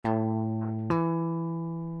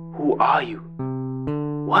Who are you?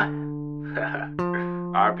 What?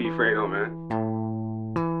 RP Fredo, man.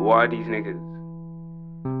 Who are these niggas?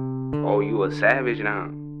 Oh, you a savage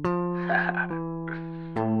now.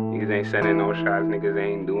 Niggas ain't sending no shots, niggas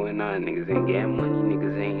ain't doing nothing, niggas ain't getting money,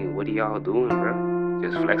 niggas ain't, what are y'all doing, bro?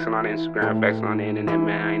 Just flexing on Instagram, flexing on the internet,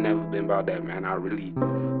 man. I ain't never been about that, man. I really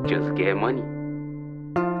just get money.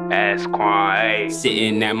 Ass Quan, hey.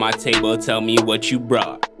 Sitting at my table, tell me what you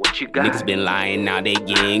brought. What you got? Niggas been lying, now they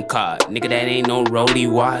getting caught. Nigga, that ain't no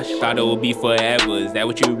roadie wash. Thought it would be forever, is that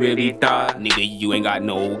what you really thought? Nigga, you ain't got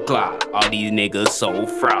no clock. All these niggas so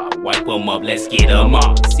fraud. Wipe them up, let's get them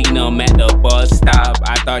off. Seen them at the bus stop.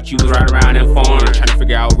 I thought you was right around in foreign, trying to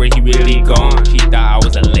figure out where he really gone. She thought I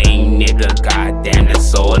was a lame nigga, goddamn, that's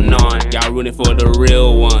so annoying. Y'all rooting for the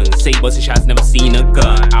real ones. Say busting shots, never seen a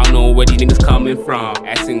gun. I don't know where these niggas coming from.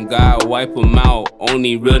 Asking God, wipe them out.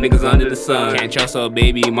 Only real niggas under the sun. Can't trust her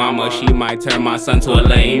baby mama, she might turn my son to a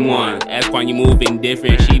lame one. Ask why you moving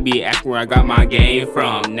different, she be asking where I got my game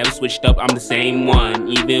from. Never switched up, I'm the same one.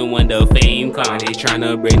 Even when the fame comes, they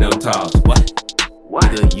tryna bring them talks. What?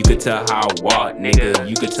 Nigga, you could tell how I walk, nigga.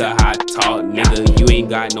 You could tell how I talk, nigga. You ain't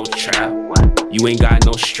got no trap. You ain't got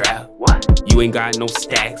no strap. You ain't got no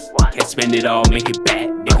stacks. Can't spend it all, make it back,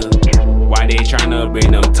 nigga. Why they tryna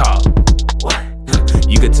bring them talk?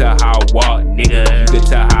 You could tell how I walk, nigga. You could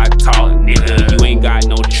tell how I talk, nigga. You ain't got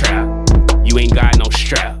no trap. You ain't got no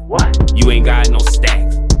strap. You ain't got no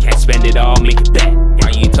stacks. Can't spend it all, make it back.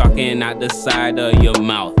 Why you talking out the side of your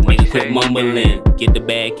mouth? Nigga, quit mumbling. Get the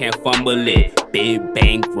bag, can't fumble it. Big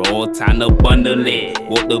bankroll, time to bundle it.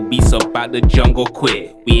 Walk the beast up out the jungle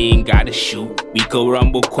quick. We ain't gotta shoot, we could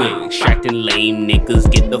rumble quick. Extracting lame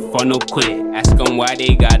niggas, get the funnel quick. Ask them why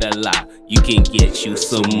they gotta lie. You can get you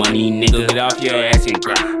some money, nigga. Get off your ass and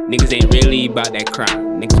grind. Niggas ain't really about that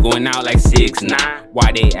crime. Niggas going out like 6ix9ine.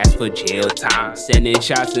 Why they ask for jail time? Sending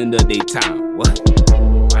shots in the daytime. What?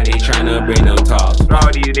 Why they tryna bring them talks?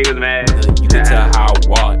 All these niggas, man. You can tell how I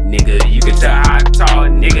walk, nigga. You can tell how I talk,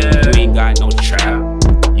 nigga. You ain't got no trap.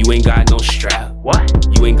 You ain't got no strap.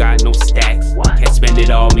 You ain't got no stacks. Can't spend it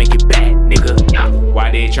all, make it back, nigga. Why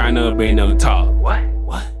they tryna bring them talk?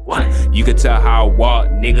 You can tell how I walk,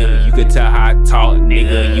 nigga. You can tell how I talk,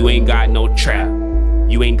 nigga. You ain't got no trap.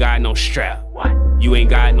 You ain't got no strap. You ain't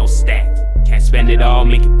got no stacks. Can't spend it all,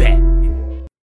 make it back.